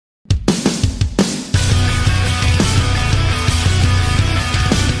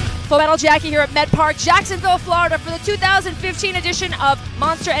Full Metal Jackie here at Met Park, Jacksonville, Florida for the 2015 edition of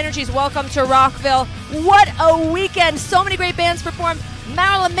Monster Energy's Welcome to Rockville. What a weekend! So many great bands performed.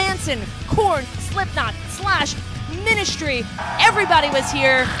 Marilyn Manson, Korn, Slipknot, Slash, Ministry. Everybody was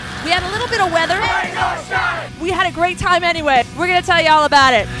here. We had a little bit of weather. We had a great time anyway. We're going to tell you all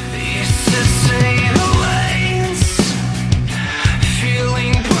about it.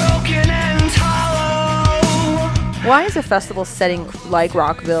 Why is a festival setting like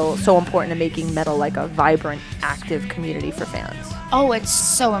Rockville so important to making metal like a vibrant, active community for fans? Oh, it's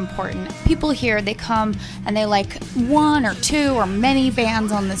so important. People here, they come and they like one or two or many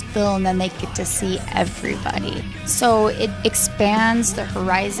bands on this bill, and then they get to see everybody. So it expands the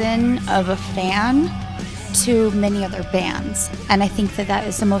horizon of a fan to many other bands. And I think that that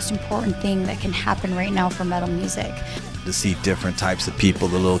is the most important thing that can happen right now for metal music. To see different types of people,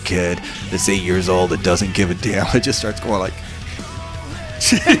 the little kid that's 8 years old that doesn't give a damn, it just starts going like,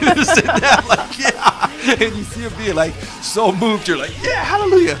 sitting down like, yeah, and you see him being like so moved, you're like, yeah,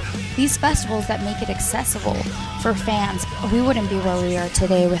 hallelujah. These festivals that make it accessible for fans, we wouldn't be where we are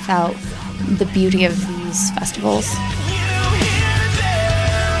today without the beauty of these festivals.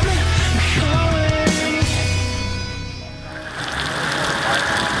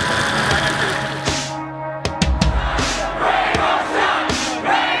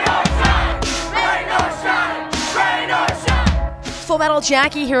 Full Metal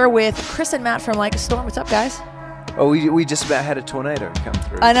Jackie here with Chris and Matt from Like a Storm. What's up, guys? Oh, we just about had a tornado come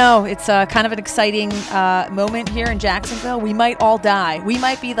through. I know. It's kind of an exciting moment here in Jacksonville. We might all die. We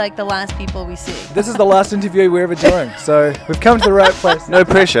might be like the last people we see. This is the last interview we're ever doing, so we've come to the right place. No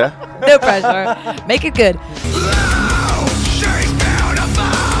pressure. No pressure. Make it good.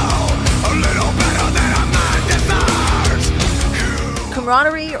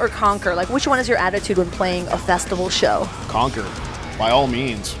 Camaraderie or conquer? Like, which one is your attitude when playing a festival show? Conquer, by all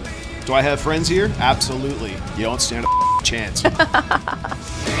means. Do I have friends here? Absolutely. You don't stand a chance.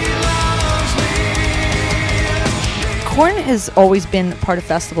 Korn has always been part of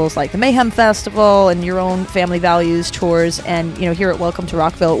festivals like the Mayhem Festival and your own Family Values tours, and here at Welcome to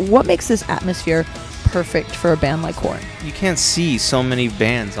Rockville. What makes this atmosphere perfect for a band like Korn? You can't see so many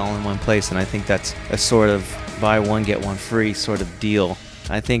bands all in one place, and I think that's a sort of buy one get one free sort of deal.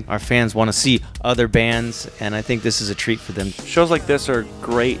 I think our fans want to see other bands, and I think this is a treat for them. Shows like this are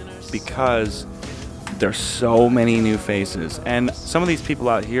great because there's so many new faces, and some of these people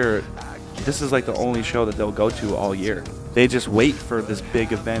out here, this is like the only show that they'll go to all year. They just wait for this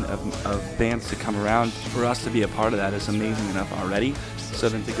big event of bands to come around. For us to be a part of that is amazing enough already. So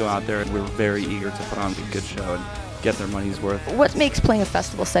then to go out there, and we're very eager to put on a good show and get their money's worth. What makes playing a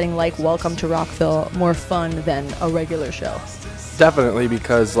festival setting like Welcome to Rockville more fun than a regular show? Definitely,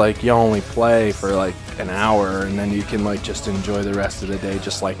 because like you only play for like an hour, and then you can like just enjoy the rest of the day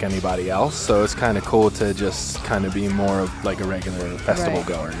just like anybody else. So it's kind of cool to just kind of be more of like a regular festival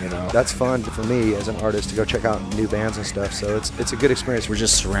goer, That's fun for me as an artist to go check out new bands and stuff. So it's a good experience. We're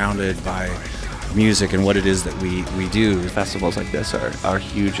just surrounded by music and what it is that we do. Festivals like this are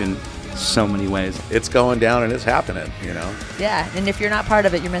huge in so many ways. It's going down and it's happening, Yeah, and if you're not part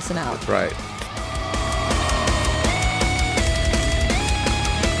of it, you're missing out. That's right.